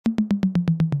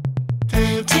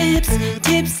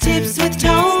Tips with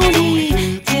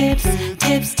Tony.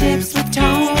 Tips with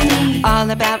Tony. All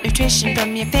about nutrition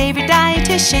from your favorite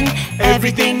dietitian.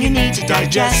 Everything you need to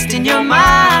digest in your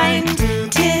mind.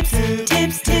 Tips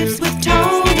with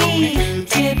Tony.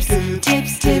 Tips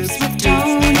with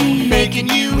Tony. Making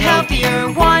you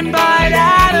healthier one bite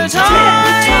at a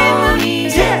time.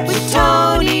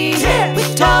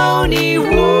 With Tony.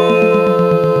 Woo!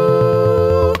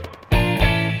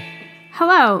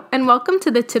 Hello, and welcome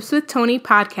to the Tips with Tony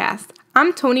podcast.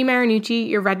 I'm Tony Marinucci,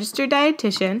 your registered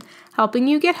dietitian, helping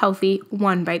you get healthy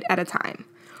one bite at a time.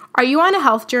 Are you on a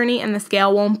health journey and the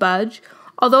scale won't budge?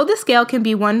 Although the scale can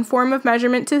be one form of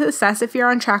measurement to assess if you're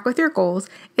on track with your goals,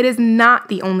 it is not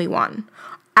the only one.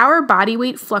 Our body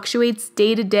weight fluctuates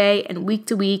day to day and week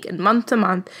to week and month to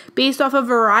month based off a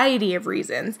variety of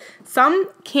reasons. Some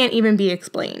can't even be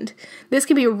explained. This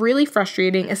can be really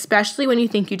frustrating, especially when you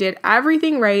think you did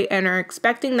everything right and are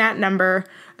expecting that number,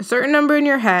 a certain number in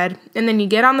your head, and then you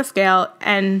get on the scale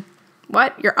and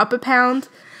you're up a pound?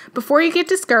 Before you get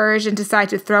discouraged and decide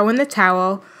to throw in the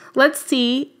towel, let's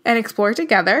see and explore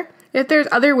together if there's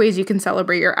other ways you can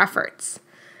celebrate your efforts.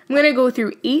 I'm going to go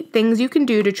through 8 things you can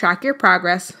do to track your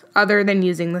progress other than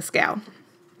using the scale.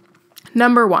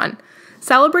 Number 1,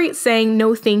 celebrate saying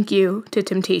no thank you to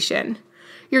temptation.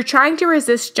 You're trying to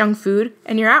resist junk food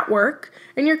and you're at work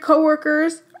and your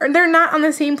coworkers, they're not on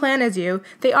the same plan as you.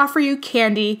 They offer you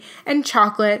candy and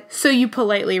chocolate, so you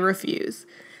politely refuse.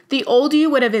 The old you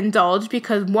would have indulged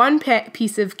because one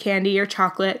piece of candy or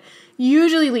chocolate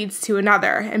usually leads to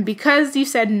another, and because you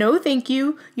said no thank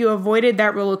you, you avoided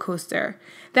that roller coaster.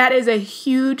 That is a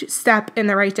huge step in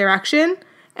the right direction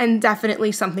and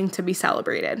definitely something to be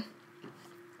celebrated.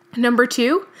 Number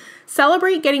 2,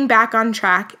 celebrate getting back on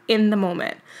track in the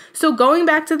moment. So going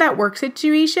back to that work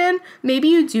situation, maybe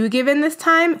you do give in this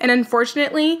time, and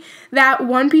unfortunately, that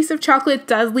one piece of chocolate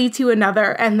does lead to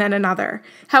another and then another.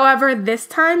 However, this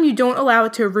time you don't allow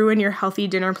it to ruin your healthy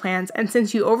dinner plans, and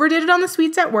since you overdid it on the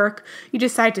sweets at work, you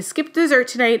decide to skip dessert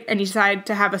tonight and you decide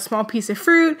to have a small piece of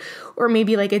fruit or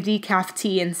maybe like a decaf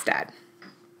tea instead.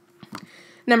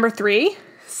 Number 3,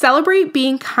 celebrate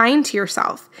being kind to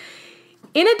yourself.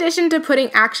 In addition to putting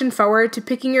action forward to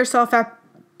picking yourself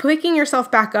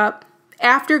back up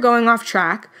after going off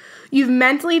track, you've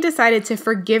mentally decided to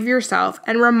forgive yourself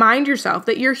and remind yourself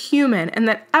that you're human and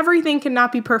that everything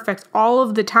cannot be perfect all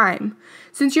of the time.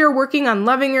 Since you're working on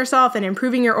loving yourself and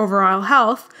improving your overall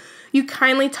health, you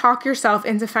kindly talk yourself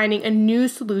into finding a new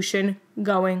solution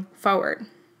going forward.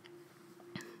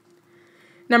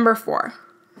 Number 4,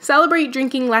 celebrate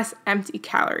drinking less empty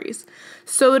calories.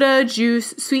 Soda,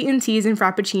 juice, sweetened teas, and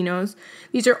frappuccinos.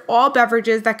 These are all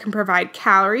beverages that can provide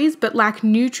calories but lack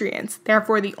nutrients.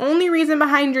 Therefore, the only reason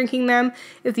behind drinking them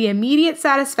is the immediate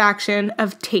satisfaction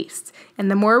of taste.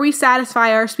 And the more we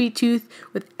satisfy our sweet tooth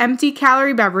with empty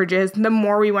calorie beverages, the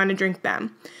more we want to drink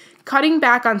them. Cutting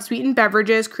back on sweetened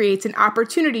beverages creates an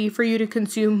opportunity for you to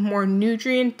consume more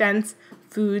nutrient-dense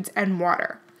foods and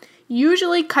water.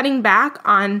 Usually, cutting back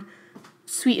on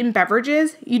sweetened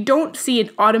beverages, you don't see an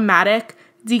automatic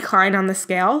decline on the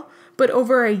scale, but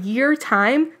over a year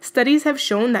time, studies have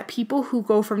shown that people who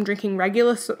go from drinking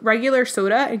regular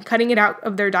soda and cutting it out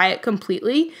of their diet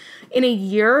completely, in a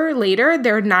year later,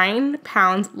 they're 9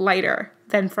 pounds lighter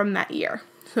than from that year.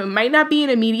 So it might not be an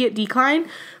immediate decline,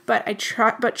 but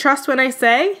trust when I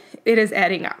say it is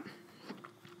adding up.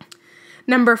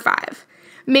 Number 5,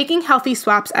 making healthy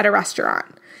swaps at a restaurant.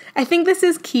 I think this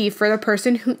is key for the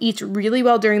person who eats really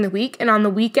well during the week, and on the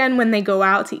weekend when they go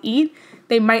out to eat,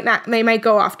 they might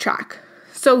go off track.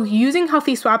 So using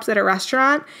healthy swaps at a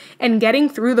restaurant and getting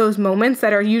through those moments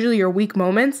that are usually your weak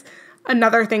moments,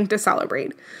 another thing to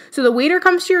celebrate. So the waiter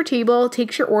comes to your table,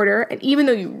 takes your order, and even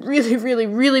though you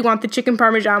really want the chicken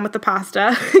parmesan with the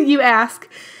pasta, you ask,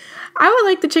 I would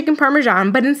like the chicken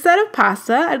parmesan, but instead of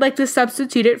pasta, I'd like to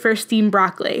substitute it for steamed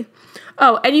broccoli.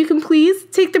 Oh, and you can please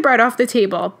take the bread off the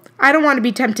table. I don't want to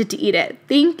be tempted to eat it.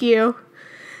 Thank you.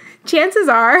 Chances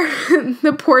are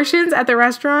the portions at the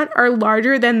restaurant are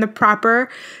larger than the proper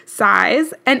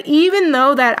size, and even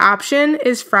though that option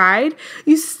is fried,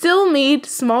 you still made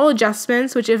small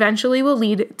adjustments which eventually will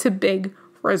lead to big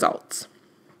results.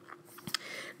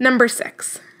 Number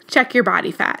 6, check your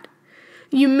body fat.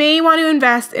 You may want to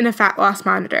invest in a fat loss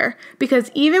monitor because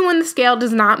even when the scale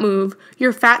does not move,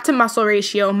 your fat to muscle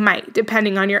ratio might,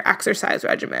 depending on your exercise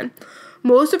regimen.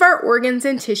 Most of our organs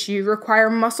and tissue require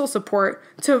muscle support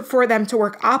for them to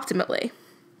work optimally.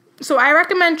 So I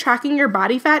recommend tracking your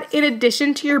body fat in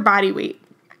addition to your body weight.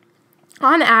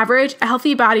 On average, a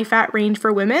healthy body fat range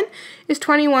for women is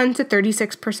 21 to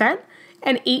 36%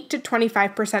 and 8 to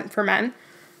 25% for men,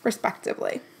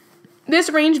 respectively. This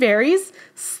range varies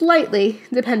slightly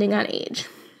depending on age.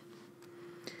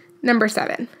 Number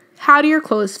 7, how do your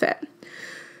clothes fit?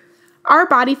 Our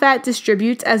body fat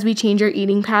distributes as we change our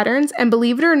eating patterns, and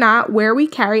believe it or not, where we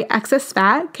carry excess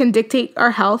fat can dictate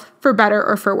our health for better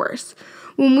or for worse.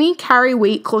 When we carry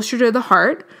weight closer to the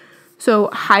heart, so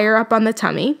higher up on the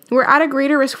tummy, we're at a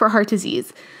greater risk for heart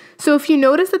disease. So if you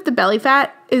notice that the belly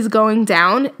fat is going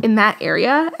down in that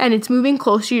area and it's moving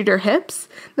closer to your hips,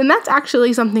 then that's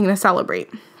actually something to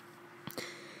celebrate.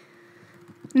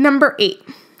 Number 8,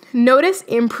 notice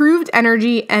improved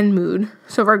energy and mood.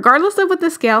 So regardless of what the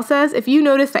scale says, if you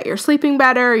notice that you're sleeping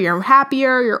better, you're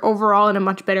happier, you're overall in a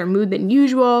much better mood than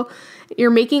usual, you're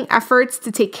making efforts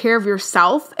to take care of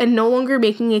yourself and no longer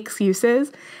making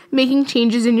excuses, making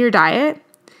changes in your diet,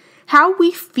 how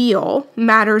we feel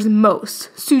matters most,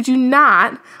 so do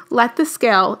not let the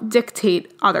scale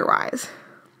dictate otherwise.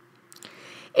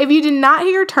 If you did not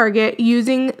hit your target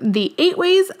using the 8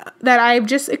 ways that I've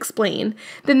just explained,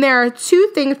 then there are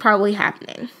 2 things probably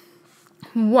happening.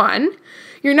 1,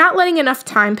 you're not letting enough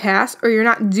time pass, or you're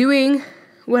not doing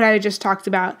what I just talked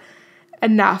about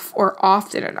enough or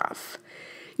often enough.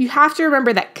 You have to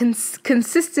remember that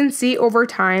consistency over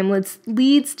time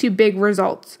leads to big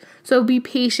results. So be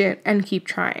patient and keep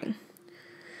trying.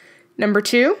 Number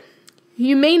 2,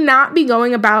 you may not be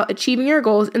going about achieving your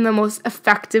goals in the most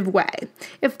effective way.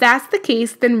 If that's the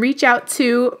case, then reach out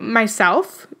to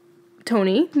myself,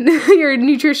 Tony, your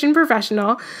nutrition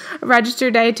professional, a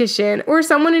registered dietitian, or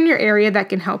someone in your area that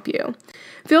can help you.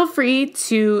 Feel free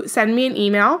to send me an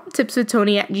email,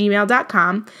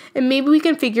 tipswithtony@gmail.com, and maybe we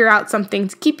can figure out something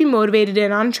to keep you motivated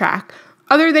and on track,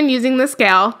 other than using the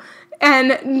scale,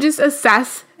 and just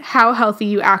assess how healthy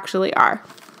you actually are.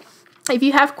 If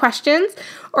you have questions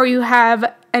or you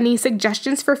have any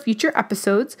suggestions for future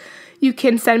episodes, you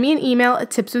can send me an email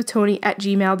at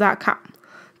tipswithtony@gmail.com.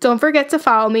 Don't forget to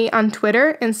follow me on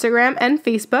Twitter, Instagram, and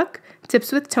Facebook,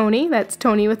 Tips with Tony, that's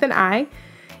Tony with an I.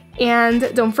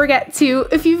 And don't forget to,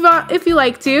 if you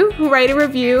like to, write a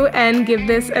review and give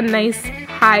this a nice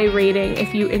high rating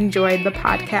if you enjoyed the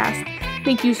podcast.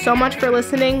 Thank you so much for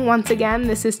listening. Once again,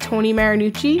 this is Tony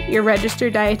Marinucci, your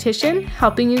registered dietitian,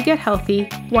 helping you get healthy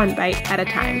 1 bite at a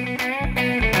time.